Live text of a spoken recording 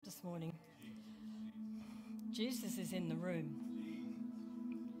this morning. Jesus is in the room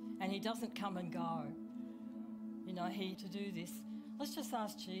and he doesn't come and go. To do this, let's just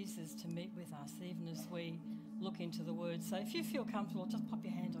ask Jesus to meet with us even as we look into the Word. So if you feel comfortable, just pop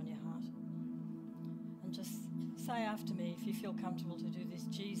your hand on your heart and just say after me, if you feel comfortable to do this: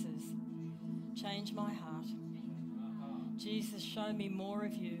 Jesus, change my heart. Jesus, show me more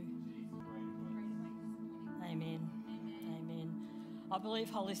of you. Amen. Amen. I believe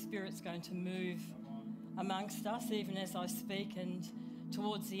Holy Spirit's going to move amongst us even as I speak, and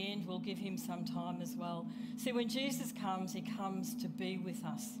towards the end we'll give him some time as well. See, when Jesus comes, he comes to be with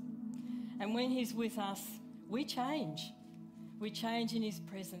us. And when he's with us, we change. We change in his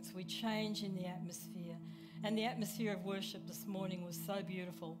presence. We change in the atmosphere. And the atmosphere of worship this morning was so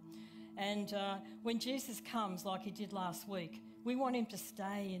beautiful. And when Jesus comes, like he did last week, we want him to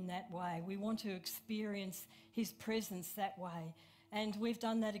stay in that way. We want to experience his presence that way. And we've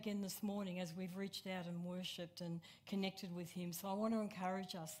done that again this morning as we've reached out and worshipped and connected with him. So I want to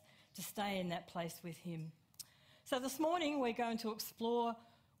encourage us to stay in that place with him. So this morning we're going to explore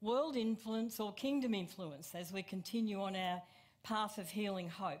world influence or kingdom influence as we continue on our path of healing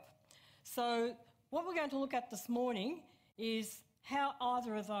hope. So what we're going to look at this morning is how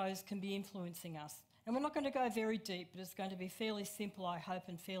either of those can be influencing us. And we're not going to go very deep, but it's going to be fairly simple, I hope,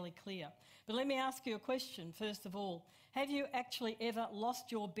 and fairly clear. But let me ask you a question, first of all. Have you actually ever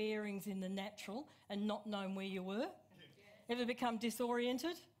lost your bearings in the natural and not known where you were? Ever become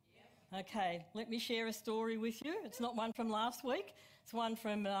disoriented? Okay, let me share a story with you. It's not one from last week. It's one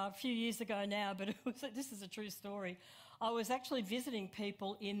from a few years ago now, but this is a true story. I was actually visiting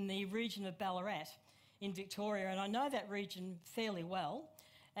people in the region of Ballarat in Victoria, and I know that region fairly well.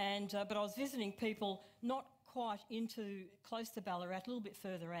 But I was visiting people not quite close to Ballarat, a little bit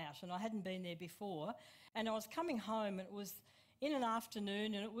further out, and I hadn't been there before. And I was coming home, and it was in an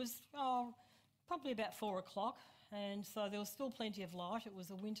afternoon, and it was probably about 4 o'clock, and so there was still plenty of light. It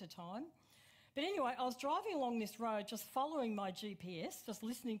was a winter time. But anyway, I was driving along this road, just following my GPS, just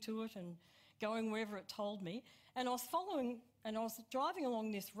listening to it and going wherever it told me. And I was driving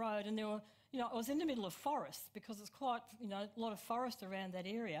along this road, and there were, I was in the middle of forest because it's quite, a lot of forest around that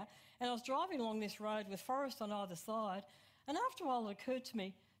area. And I was driving along this road with forest on either side. And after a while, it occurred to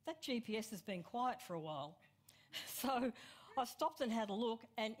me that GPS has been quiet for a while. So I stopped and had a look,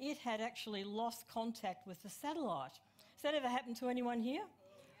 and it had actually lost contact with the satellite. Has that ever happened to anyone here?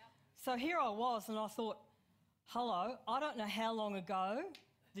 So here I was, and I thought, hello, I don't know how long ago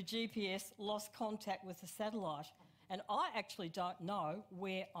the GPS lost contact with the satellite, and I actually don't know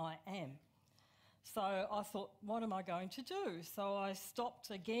where I am. So I thought, what am I going to do? So I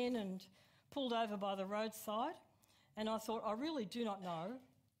stopped again and pulled over by the roadside, and I thought, I really do not know,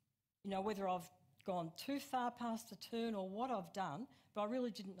 whether I've gone too far past a turn or what I've done, but I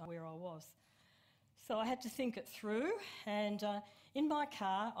really didn't know where I was. So I had to think it through, and in my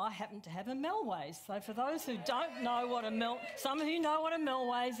car I happened to have a Melways. So for those who don't know what some of you know what a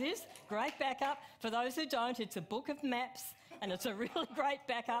Melways is, great backup. For those who don't, it's a book of maps, and it's a really great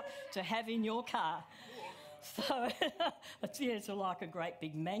backup to have in your car. So it's like a great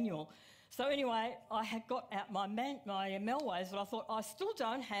big manual. So anyway, I had got out my Melways, but I thought I still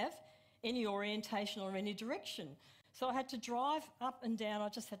don't have any orientation or any direction. So I had to drive up and down. I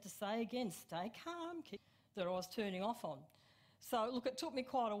just had to say again, stay calm, that I was turning off on. So look, it took me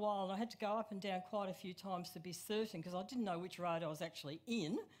quite a while, and I had to go up and down quite a few times to be certain, because I didn't know which road I was actually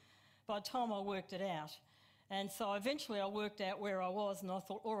in by the time I worked it out. And so eventually I worked out where I was, and I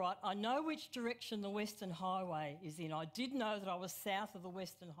thought, all right, I know which direction the Western Highway is in. I did know that I was south of the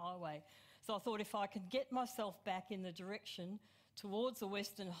Western Highway. So I thought if I could get myself back in the direction towards the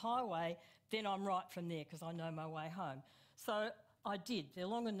Western Highway, then I'm right from there, because I know my way home. So I did. The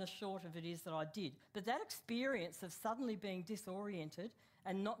long and the short of it is that I did. But that experience of suddenly being disoriented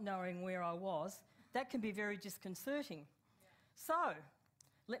and not knowing where I was, that can be very disconcerting. Yeah. So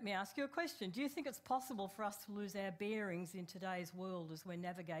let me ask you a question. Do you think it's possible for us to lose our bearings in today's world as we're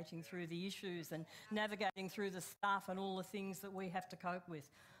navigating through the issues and navigating through the stuff and all the things that we have to cope with?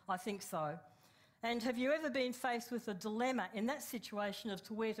 I think so. And have you ever been faced with a dilemma in that situation of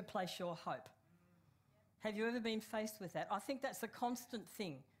to where to place your hope? Have you ever been faced with that? I think that's a constant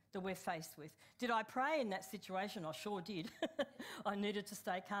thing that we're faced with. Did I pray in that situation? I sure did. I needed to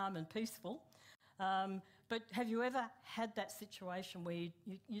stay calm and peaceful. But have you ever had that situation where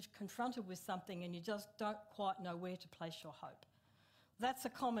you're confronted with something and you just don't quite know where to place your hope? That's a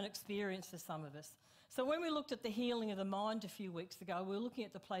common experience for some of us. So when we looked at the healing of the mind a few weeks ago, we were looking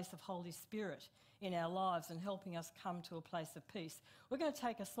at the place of Holy Spirit in our lives and helping us come to a place of peace. We're going to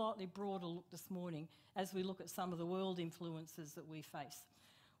take a slightly broader look this morning as we look at some of the world influences that we face.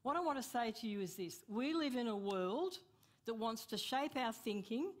 What I want to say to you is this. We live in a world that wants to shape our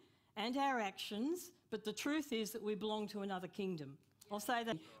thinking and our actions, but the truth is that we belong to another kingdom. I'll say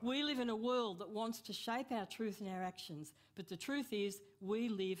that. We live in a world that wants to shape our truth and our actions, but the truth is we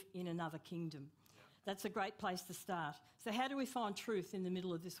live in another kingdom. That's a great place to start. So how do we find truth in the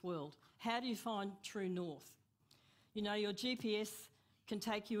middle of this world? How do you find true north? You know, your GPS can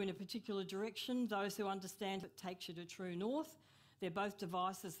take you in a particular direction. Those who understand it takes you to true north. They're both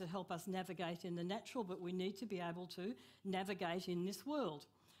devices that help us navigate in the natural, but we need to be able to navigate in this world.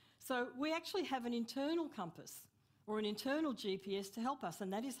 So we actually have an internal compass or an internal GPS to help us,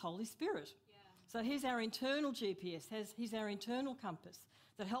 and that is Holy Spirit. Yeah. So he's our internal GPS, he's our internal compass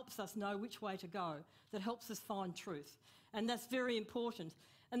that helps us know which way to go, that helps us find truth. And that's very important.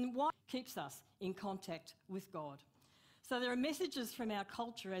 And why keeps us in contact with God. So there are messages from our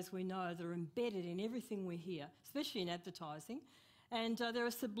culture, as we know, that are embedded in everything we hear, especially in advertising. And there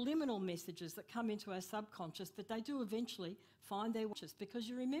are subliminal messages that come into our subconscious, but they do eventually find their way because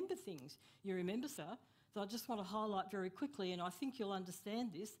you remember things. You remember, sir, that I just want to highlight very quickly, and I think you'll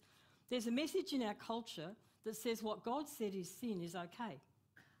understand this. There's a message in our culture that says what God said is sin is okay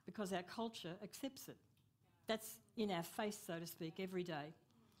because our culture accepts it. That's in our face, so to speak, every day.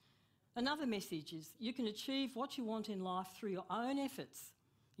 Another message is you can achieve what you want in life through your own efforts.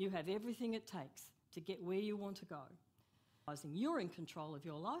 You have everything it takes to get where you want to go. You're in control of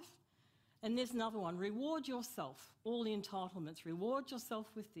your life. And there's another one, reward yourself, all the entitlements. Reward yourself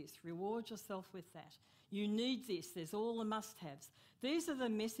with this, reward yourself with that. You need this, there's all the must-haves. These are the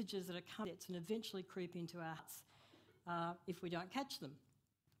messages that are coming and eventually creep into our hearts if we don't catch them.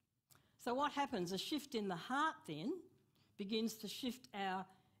 So what happens? A shift in the heart then begins to shift our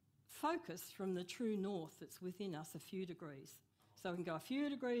focus from the true north that's within us a few degrees. So we can go a few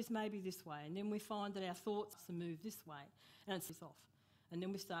degrees maybe this way, and then we find that our thoughts move this way, and it's off. And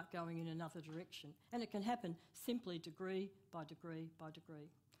then we start going in another direction. And it can happen simply degree by degree by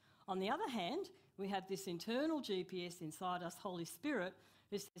degree. On the other hand, we have this internal GPS inside us, Holy Spirit,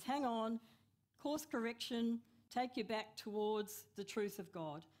 who says, hang on, course correction, take you back towards the truth of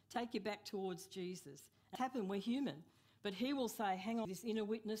God, take you back towards Jesus. It happen, we're human. But he will say, hang on, this inner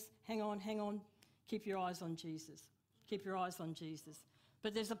witness, hang on, keep your eyes on Jesus. Keep your eyes on Jesus.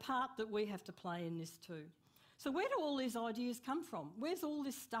 But there's a part that we have to play in this too. So where do all these ideas come from? Where's all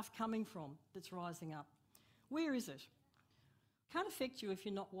this stuff coming from that's rising up? Where is it? Can't affect you if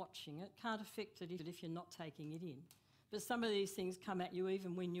you're not watching it. Can't affect it if you're not taking it in. But some of these things come at you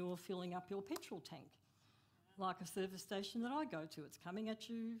even when you're filling up your petrol tank. Like a service station that I go to, it's coming at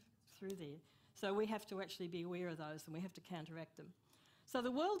you through there. So we have to actually be aware of those and we have to counteract them. So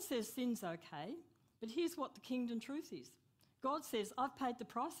the world says sin's okay, but here's what the kingdom truth is. God says, I've paid the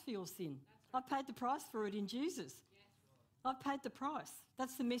price for your sin. I've paid the price for it in Jesus. I've paid the price.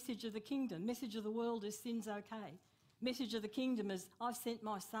 That's the message of the kingdom. Message of the world is sin's okay. Message of the kingdom is I've sent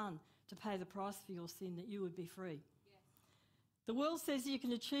my son to pay the price for your sin that you would be free. The world says you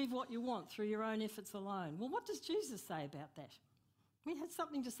can achieve what you want through your own efforts alone. Well, what does Jesus say about that? He had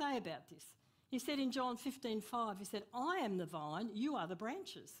something to say about this. He said in John 15:5, he said, I am the vine, you are the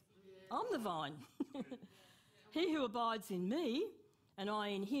branches. I'm the vine. He who abides in me and I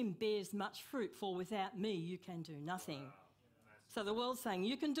in him bears much fruit, for without me you can do nothing. So the world's saying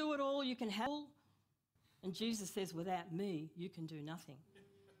you can do it all, you can have it all. And Jesus says, without me you can do nothing.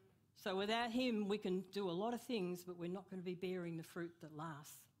 So without him we can do a lot of things, but we're not going to be bearing the fruit that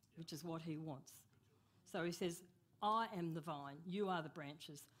lasts, which is what he wants. So he says, I am the vine, you are the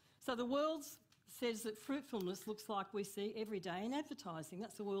branches. So the world says that fruitfulness looks like we see every day in advertising.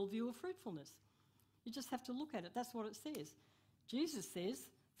 That's the worldview of fruitfulness. You just have to look at it. That's what it says. Jesus says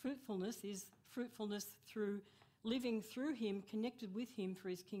fruitfulness is fruitfulness through living through him, connected with him for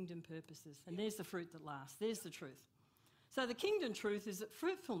his kingdom purposes. And there's the fruit that lasts. There's the truth. So the kingdom truth is that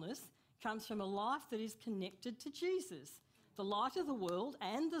fruitfulness comes from a life that is connected to Jesus, the light of the world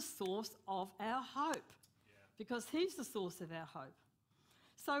and the source of our hope, because he's the source of our hope.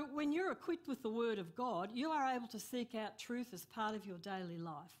 So when you're equipped with the word of God, you are able to seek out truth as part of your daily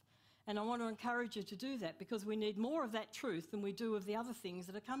life. And I want to encourage you to do that because we need more of that truth than we do of the other things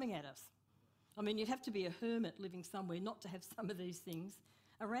that are coming at us. I mean, you'd have to be a hermit living somewhere not to have some of these things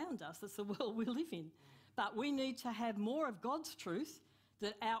around us. That's the world we live in. But we need to have more of God's truth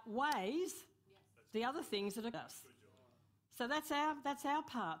that outweighs the other things that are us. So that's our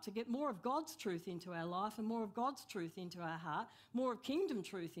part, to get more of God's truth into our life and more of God's truth into our heart, more of kingdom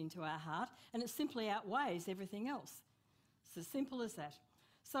truth into our heart, and it simply outweighs everything else. It's as simple as that.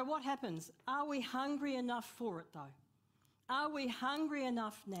 So what happens? Are we hungry enough for it, though? Are we hungry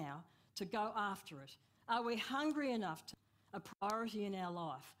enough now to go after it? Are we hungry enough to... a priority in our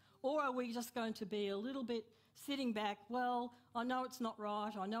life? Or are we just going to be a little bit sitting back, well, I know it's not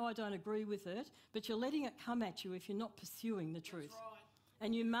right, I know I don't agree with it, but you're letting it come at you if you're not pursuing the truth. Right.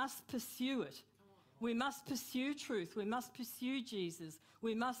 And you must pursue it. We must pursue truth. We must pursue Jesus.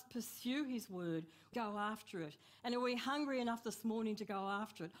 We must pursue his word, go after it. And are we hungry enough this morning to go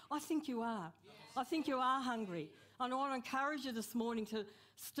after it? I think you are. Yes. I think you are hungry. And I want to encourage you this morning to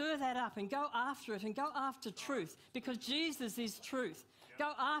stir that up and go after it and go after truth, because Jesus is truth.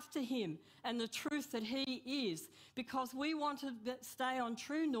 Go after him and the truth that he is, because we want to stay on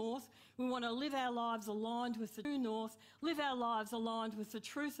true north. We want to live our lives aligned with the true north, live our lives aligned with the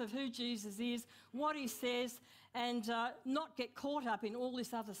truth of who Jesus is, what he says, and not get caught up in all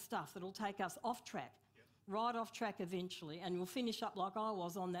this other stuff that will take us off track, right off track eventually, and we'll finish up like I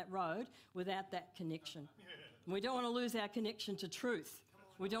was on that road without that connection. We don't want to lose our connection to truth.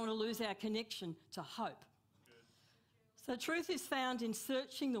 We don't want to lose our connection to hope. So truth is found in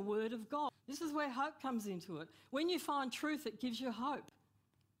searching the word of God. This is where hope comes into it. When you find truth, it gives you hope.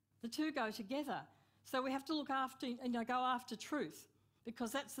 The two go together. So we have to look after, go after truth,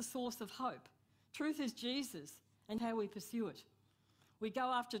 because that's the source of hope. Truth is Jesus and how we pursue it. We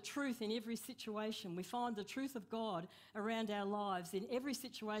go after truth in every situation. We find the truth of God around our lives in every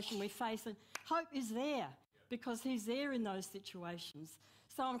situation we face, and hope is there because he's there in those situations.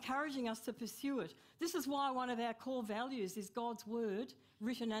 So I'm encouraging us to pursue it. This is why one of our core values is God's word,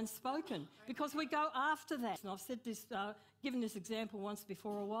 written and spoken, because we go after that. And I've said this, given this example once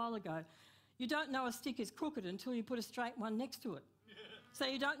before a while ago. You don't know a stick is crooked until you put a straight one next to it. So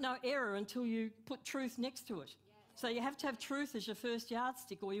you don't know error until you put truth next to it. So you have to have truth as your first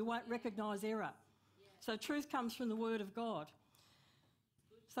yardstick, or you won't recognise error. So truth comes from the word of God.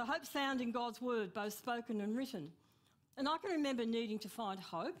 So hope's found in God's word, both spoken and written. And I can remember needing to find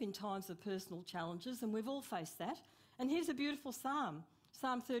hope in times of personal challenges, and we've all faced that. And here's a beautiful psalm,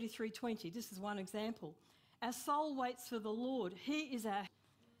 Psalm 33:20. This is one example. Our soul waits for the Lord. He is our...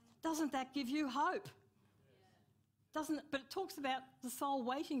 Doesn't that give you hope? Doesn't it? But it talks about the soul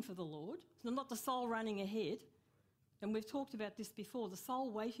waiting for the Lord, not the soul running ahead. And we've talked about this before, the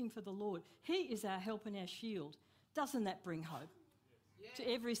soul waiting for the Lord. He is our help and our shield. Doesn't that bring hope to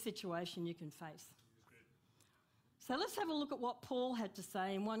every situation you can face? So let's have a look at what Paul had to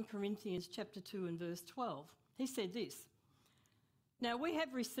say in 1 Corinthians chapter 2 and verse 12. He said this, "Now we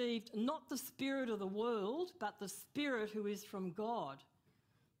have received not the spirit of the world, but the Spirit who is from God,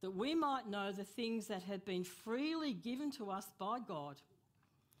 that we might know the things that have been freely given to us by God."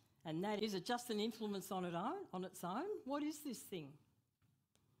 And that is it just an influence on its own? What is this thing?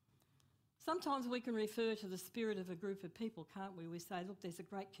 Sometimes we can refer to the spirit of a group of people, can't we? We say, look, there's a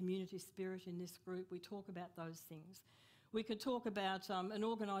great community spirit in this group. We talk about those things. We could talk about an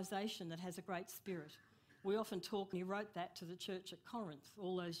organisation that has a great spirit. We often talk, and he wrote that to the church at Corinth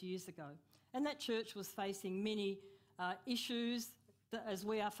all those years ago. And that church was facing many issues, as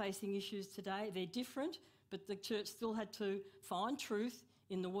we are facing issues today. They're different, but the church still had to find truth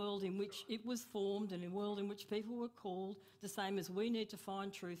in the world in which it was formed and in the world in which people were called, the same as we need to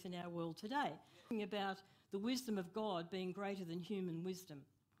find truth in our world today. Talking about the wisdom of God being greater than human wisdom.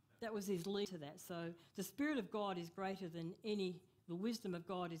 That was his lead to that. So the Spirit of God is greater than the wisdom of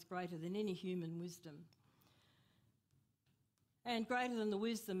God is greater than any human wisdom. And greater than the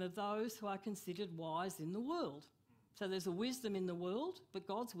wisdom of those who are considered wise in the world. So there's a wisdom in the world, but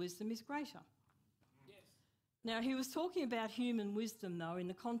God's wisdom is greater. Now, he was talking about human wisdom, though, in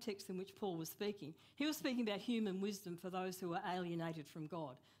the context in which Paul was speaking. He was speaking about human wisdom for those who were alienated from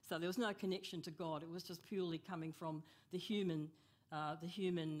God. So there was no connection to God. It was just purely coming from the human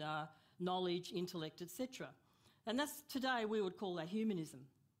knowledge, intellect, etc. And that's today we would call that humanism,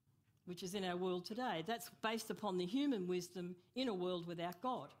 which is in our world today. That's based upon the human wisdom in a world without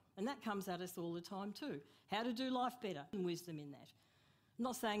God. And that comes at us all the time too. How to do life better, and wisdom in that. I'm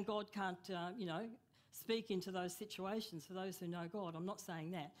not saying God can't, speak into those situations for those who know God. I'm not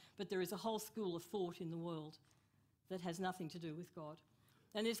saying that. But there is a whole school of thought in the world that has nothing to do with God.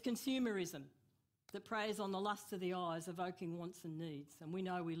 And there's consumerism that preys on the lust of the eyes, evoking wants and needs. And we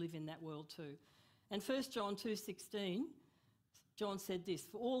know we live in that world too. And 1 John 2:16, John said this,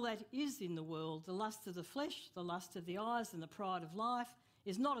 "For all that is in the world, the lust of the flesh, the lust of the eyes and the pride of life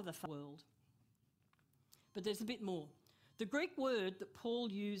is not of the world." But there's a bit more. The Greek word that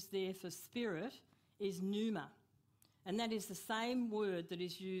Paul used there for spirit is pneuma, and that is the same word that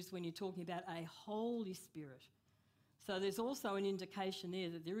is used when you're talking about a Holy Spirit. So there's also an indication there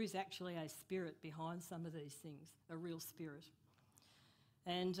that there is actually a spirit behind some of these things, a real spirit.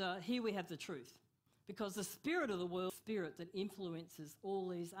 And here we have the truth, because the spirit of the world is the spirit that influences all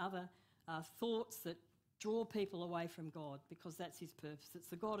these other thoughts that draw people away from God, because that's his purpose. It's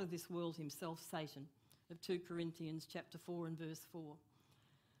the God of this world himself, Satan, of 2 Corinthians chapter 4 and verse 4.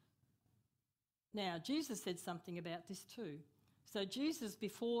 Now, Jesus said something about this too. So Jesus,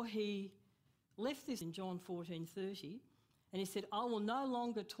 before he left this in John 14:30, and he said, I will no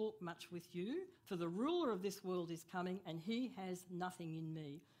longer talk much with you, for the ruler of this world is coming and he has nothing in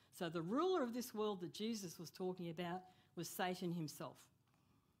me. So the ruler of this world that Jesus was talking about was Satan himself.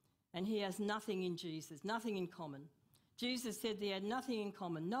 And he has nothing in Jesus, nothing in common. Jesus said they had nothing in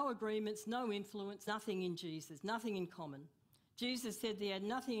common, no agreements, no influence, nothing in Jesus, nothing in common. Jesus said they had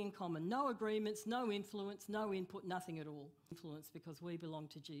nothing in common, no agreements, no influence, no input, nothing at all. Influence, because we belong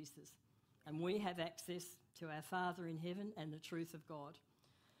to Jesus and we have access to our Father in heaven and the truth of God.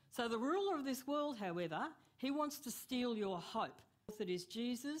 So the ruler of this world, however, he wants to steal your hope. That is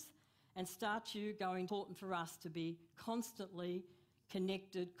Jesus, and start you going. Important for us to be constantly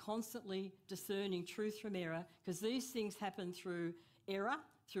connected, constantly discerning truth from error, because these things happen through error,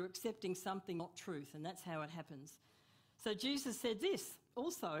 through accepting something not truth, and that's how it happens. So Jesus said this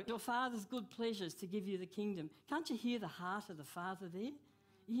also, your Father's good pleasures to give you the kingdom. Can't you hear the heart of the Father there?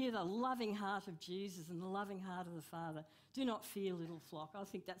 You hear the loving heart of Jesus and the loving heart of the Father. Do not fear, little flock. I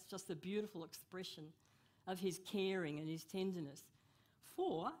think that's just a beautiful expression of his caring and his tenderness.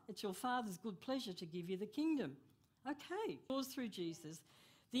 For it's your Father's good pleasure to give you the kingdom. Okay, yours through Jesus.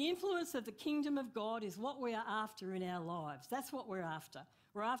 The influence of the kingdom of God is what we are after in our lives. That's what we're after.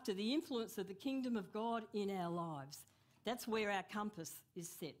 We're after the influence of the kingdom of God in our lives. That's where our compass is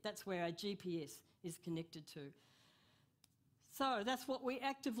set. That's where our GPS is connected to. So that's what we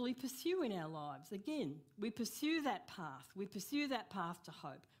actively pursue in our lives. Again, we pursue that path. We pursue that path to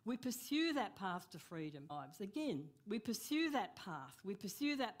hope. We pursue that path to freedom. Again, we pursue that path. We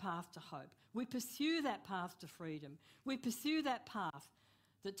pursue that path to hope. We pursue that path to freedom. We pursue that path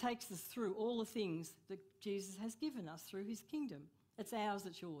that takes us through all the things that Jesus has given us through his kingdom. It's ours,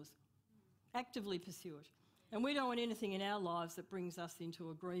 it's yours. Actively pursue it. And we don't want anything in our lives that brings us into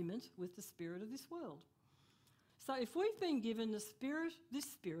agreement with the spirit of this world. So if we've been given this spirit,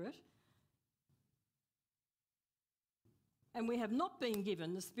 and we have not been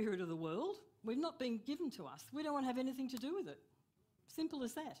given the spirit of the world, we've not been given to us. We don't want to have anything to do with it. Simple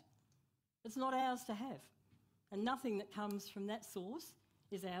as that. It's not ours to have. And nothing that comes from that source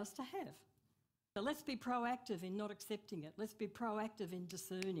is ours to have. So let's be proactive in not accepting it. Let's be proactive in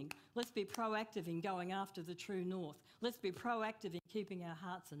discerning. Let's be proactive in going after the true north. Let's be proactive in keeping our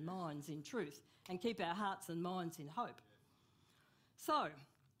hearts and minds in truth and keep our hearts and minds in hope. So,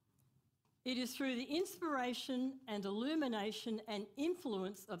 it is through the inspiration and illumination and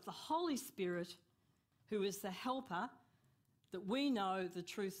influence of the Holy Spirit, who is the helper, that we know the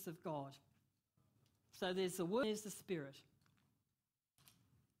truths of God. So there's the Word, there's the Spirit.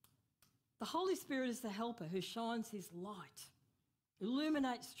 The Holy Spirit is the helper who shines his light,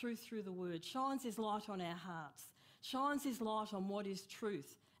 illuminates truth through the Word, shines his light on our hearts, shines his light on what is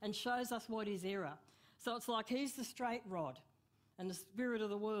truth and shows us what is error. So it's like he's the straight rod and the spirit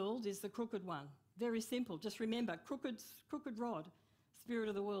of the world is the crooked one. Very simple. Just remember, crooked rod, spirit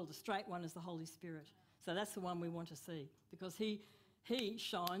of the world. The straight one is the Holy Spirit. So that's the one we want to see, because he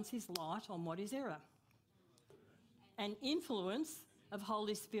shines his light on what is error. An influence of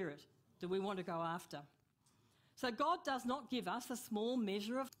Holy Spirit that we want to go after. So God does not give us a small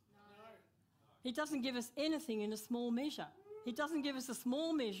measure of... No. He doesn't give us anything in a small measure. He doesn't give us a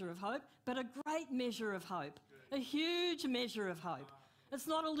small measure of hope, but a great measure of hope, a huge measure of hope. It's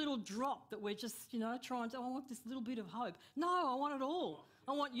not a little drop that we're just, trying to, I want this little bit of hope. No, I want it all.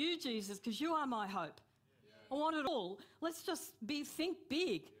 I want you, Jesus, because you are my hope. I want it all. Let's just think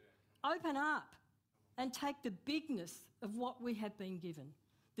big, open up and take the bigness of what we have been given.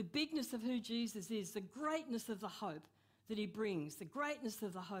 The bigness of who Jesus is, the greatness of the hope that he brings, the greatness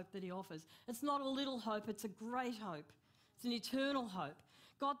of the hope that he offers. It's not a little hope, it's a great hope. It's an eternal hope.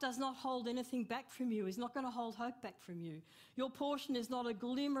 God does not hold anything back from you. He's not going to hold hope back from you. Your portion is not a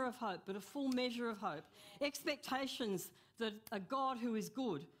glimmer of hope, but a full measure of hope. Expectations that a God who is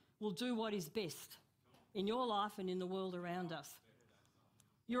good will do what is best in your life and in the world around us.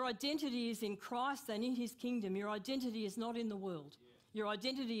 Your identity is in Christ and in his kingdom. Your identity is not in the world. Your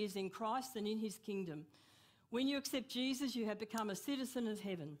identity is in Christ and in his kingdom. When you accept Jesus, you have become a citizen of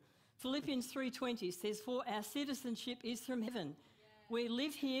heaven. Philippians 3:20 says, for our citizenship is from heaven. We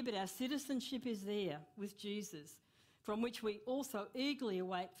live here, but our citizenship is there with Jesus, from which we also eagerly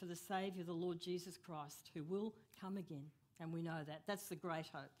await for the Saviour, the Lord Jesus Christ, who will come again. And we know that. That's the great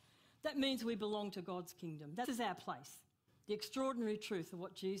hope. That means we belong to God's kingdom. That is our place. The extraordinary truth of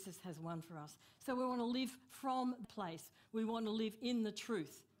what Jesus has won for us. So we want to live from the place. We want to live in the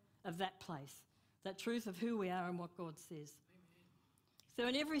truth of that place. that truth of who we are and what God says. So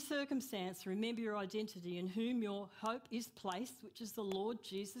in every circumstance, remember your identity in whom your hope is placed, which is the Lord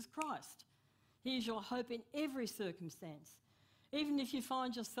Jesus Christ. He is your hope in every circumstance. Even if you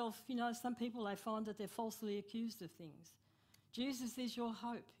find yourself, some people, they find that they're falsely accused of things. Jesus is your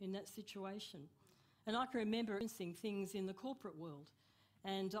hope in that situation. And I can remember experiencing things in the corporate world.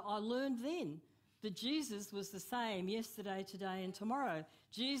 And I learned then that Jesus was the same yesterday, today and tomorrow.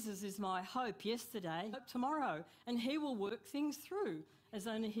 Jesus is my hope yesterday, hope tomorrow, and he will work things through as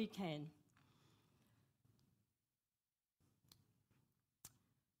only he can.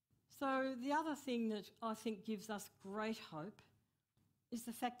 So the other thing that I think gives us great hope is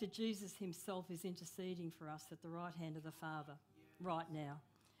the fact that Jesus himself is interceding for us at the right hand of the Father right now.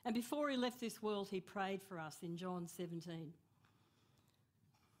 And before he left this world, he prayed for us in John 17.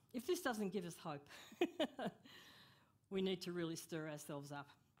 If this doesn't give us hope, we need to really stir ourselves up.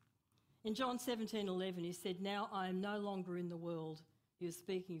 In John 17:11, he said, "Now I am no longer in the world." He was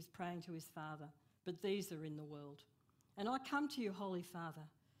speaking, he was praying to his Father, "but these are in the world. And I come to you, Holy Father.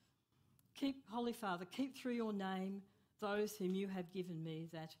 Keep through your name those whom you have given me,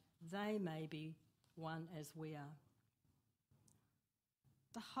 that they may be one as we are."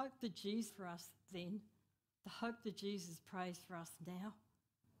 The hope that Jesus for us then, the hope that Jesus prays for us now,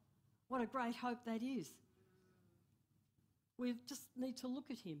 what a great hope that is. We just need to look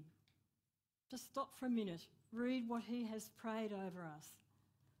at him. Just stop for a minute, read what he has prayed over us.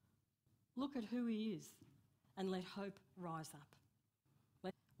 Look at who he is and let hope rise up.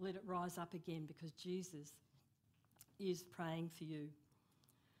 Let it rise up again, because Jesus is praying for you.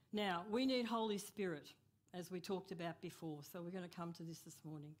 Now, we need Holy Spirit, as we talked about before, so we're going to come to this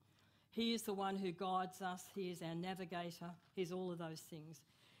morning. He is the one who guides us. He is our navigator. He's all of those things.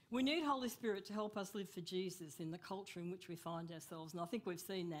 We need Holy Spirit to help us live for Jesus in the culture in which we find ourselves, and I think we've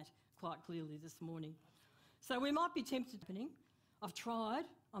seen that quite clearly this morning. So we might be tempted. I've tried.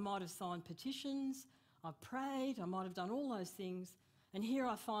 I might have signed petitions. I've prayed. I might have done all those things. And here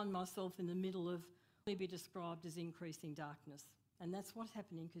I find myself in the middle of what may be described as increasing darkness. And that's what's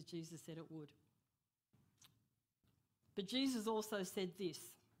happening, because Jesus said it would. But Jesus also said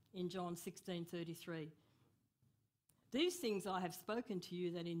this in John 16:33. "These things I have spoken to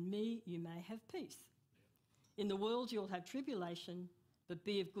you, that in me you may have peace. In the world you'll have tribulation, but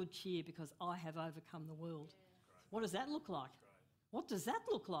be of good cheer, because I have overcome the world." What does that look like? What does that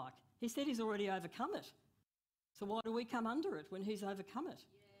look like? He said he's already overcome it. So why do we come under it when he's overcome it?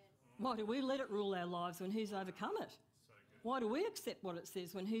 Why do we let it rule our lives when he's overcome it? Why do we accept what it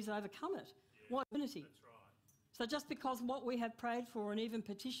says when he's overcome it? What unity? So just because what we have prayed for, and even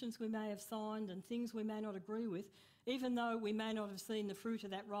petitions we may have signed and things we may not agree with, even though we may not have seen the fruit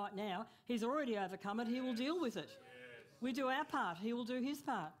of that right now, he's already overcome it. He will deal with it. We do our part. He will do his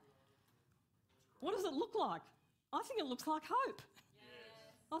part. What does it look like? I think it looks like hope.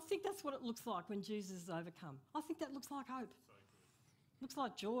 I think that's what it looks like when Jesus is overcome. I think that looks like hope. Looks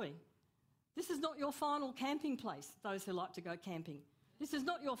like joy. This is not your final camping place, those who like to go camping. This is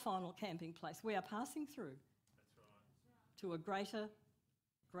not your final camping place. We are passing through to a greater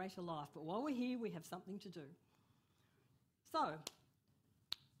life. But while we're here, we have something to do. So,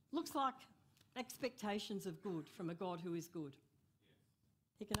 looks like expectations of good from a God who is good.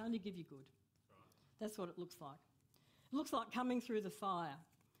 He can only give you good. That's what it looks like. It looks like coming through the fire,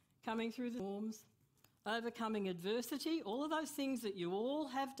 coming through the storms, overcoming adversity, all of those things that you all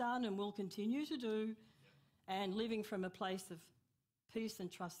have done and will continue to do, and living from a place of peace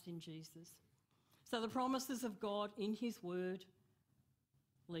and trust in Jesus. So the promises of God in his word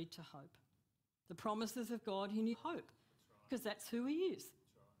lead to hope. The promises of God in his hope, because that's who he is.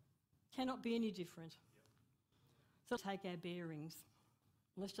 Cannot be any different. So take our bearings.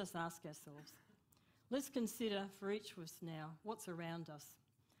 Let's just ask ourselves. Let's consider for each of us now what's around us.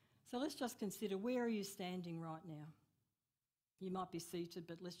 So let's just consider, where are you standing right now? You might be seated,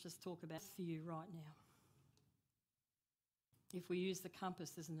 but let's just talk about for you right now. If we use the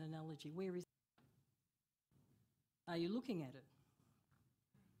compass as an analogy, where is it? Are you looking at it?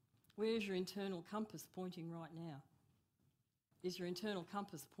 Where's your internal compass pointing right now? Is your internal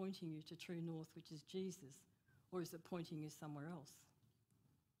compass pointing you to true north, which is Jesus, or is it pointing you somewhere else?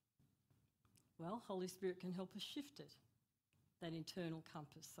 Well, Holy Spirit can help us shift it, that internal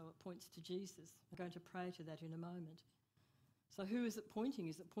compass, so it points to Jesus. I'm going to pray to that in a moment. So who is it pointing?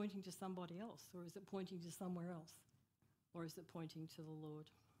 Is it pointing to somebody else, or is it pointing to somewhere else, or is it pointing to the Lord?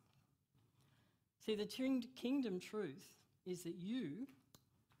 See, the kingdom truth is that you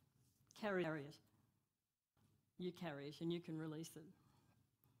carry it. You carry it and you can release it.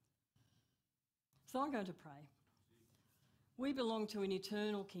 So I'm going to pray. We belong to an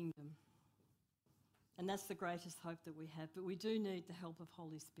eternal kingdom. And that's the greatest hope that we have. But we do need the help of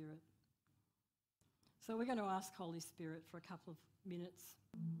Holy Spirit. So we're going to ask Holy Spirit for a couple of minutes.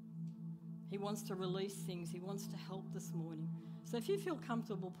 He wants to release things. He wants to help this morning. So if you feel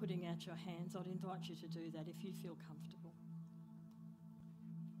comfortable putting out your hands, I'd invite you to do that if you feel comfortable.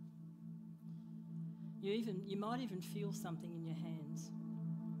 You might even feel something in your hands.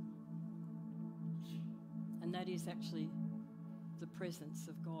 And that is actually the presence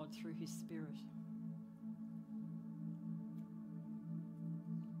of God through His Spirit.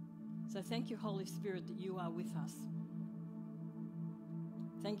 So thank you, Holy Spirit, that you are with us.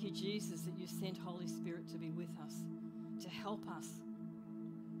 Thank you, Jesus, that you sent Holy Spirit to be with us, to help us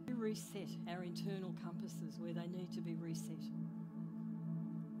to reset our internal compasses where they need to be reset.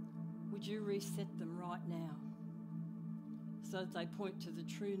 Would you reset them right now so that they point to the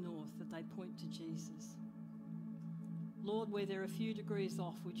true north, that they point to Jesus? Lord, where they're a few degrees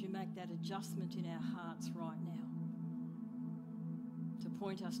off, would you make that adjustment in our hearts right now to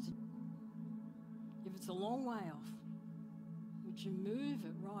point us to... If it's a long way off, would you move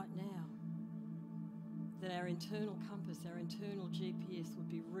it right now that our internal compass, our internal GPS would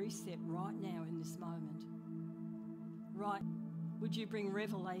be reset right now in this moment? Right. Would you bring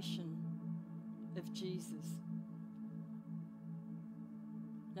revelation of Jesus?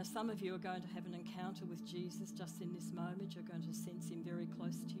 Now, some of you are going to have an encounter with Jesus just in this moment. You're going to sense Him very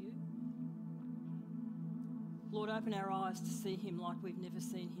close to you. Lord, open our eyes to see Him like we've never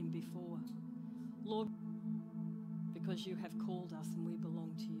seen Him before. Lord, because you have called us and we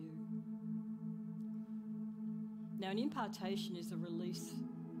belong to you. Now, an impartation is a release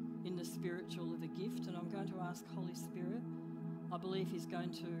in the spiritual of a gift, and I'm going to ask Holy Spirit. I believe He's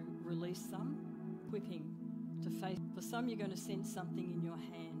going to release some, equipping to face. For some, you're going to sense something in your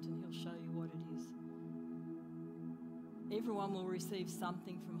hand and He'll show you what it is. Everyone will receive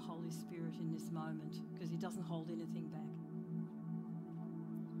something from Holy Spirit in this moment because He doesn't hold anything back.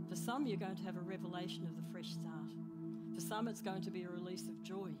 For some, you're going to have a revelation of the fresh start. For some, it's going to be a release of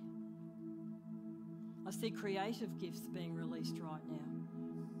joy. I see creative gifts being released right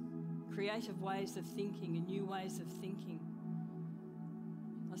now. Creative ways of thinking and new ways of thinking.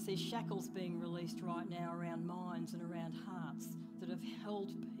 I see shackles being released right now around minds and around hearts that have held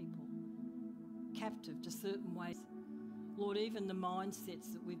people captive to certain ways. Lord, even the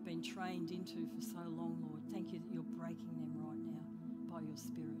mindsets that we've been trained into for so long, Lord, thank you that you're breaking them right now by your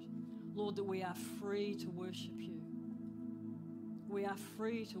Spirit. Lord, that we are free to worship you. We are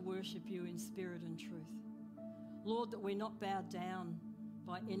free to worship you in spirit and truth. Lord, that we're not bowed down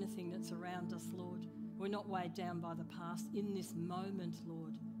by anything that's around us, Lord. We're not weighed down by the past. In this moment,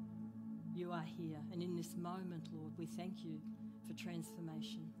 Lord, you are here. And in this moment, Lord, we thank you for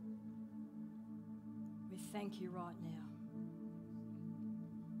transformation. We thank you right now.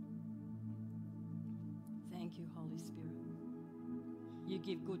 Thank you, Holy Spirit. You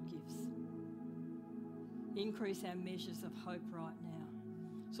give good gifts. Increase our measures of hope right now.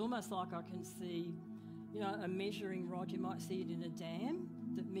 It's almost like I can see, a measuring rod. You might see it in a dam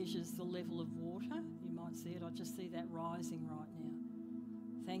that measures the level of water. You might see it. I just see that rising right now.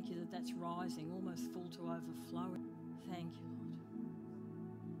 Thank you that that's rising, almost full to overflowing. Thank you,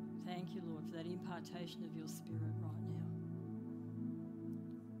 Lord. Thank you, Lord, for that impartation of your Spirit right now.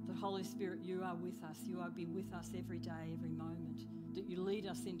 That Holy Spirit, you are with us. You are be with us every day, every moment. That you lead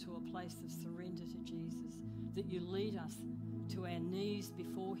us into a place of surrender to Jesus. That you lead us to our knees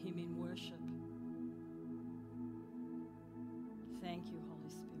before Him in worship. Thank you, Holy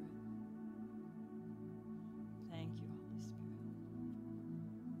Spirit. Thank you, Holy Spirit.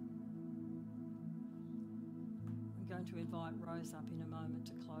 I'm going to invite Rose up in a moment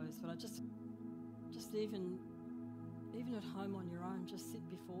to close, but I just even at home on your own, just sit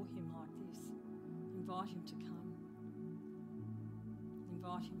before Him like this. Invite Him to come.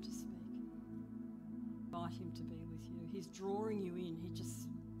 Invite Him to speak. Invite Him to be with you. He's drawing you in.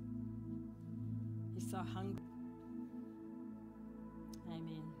 He's so hungry.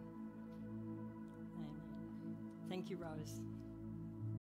 Amen. Amen. Thank you, Rose.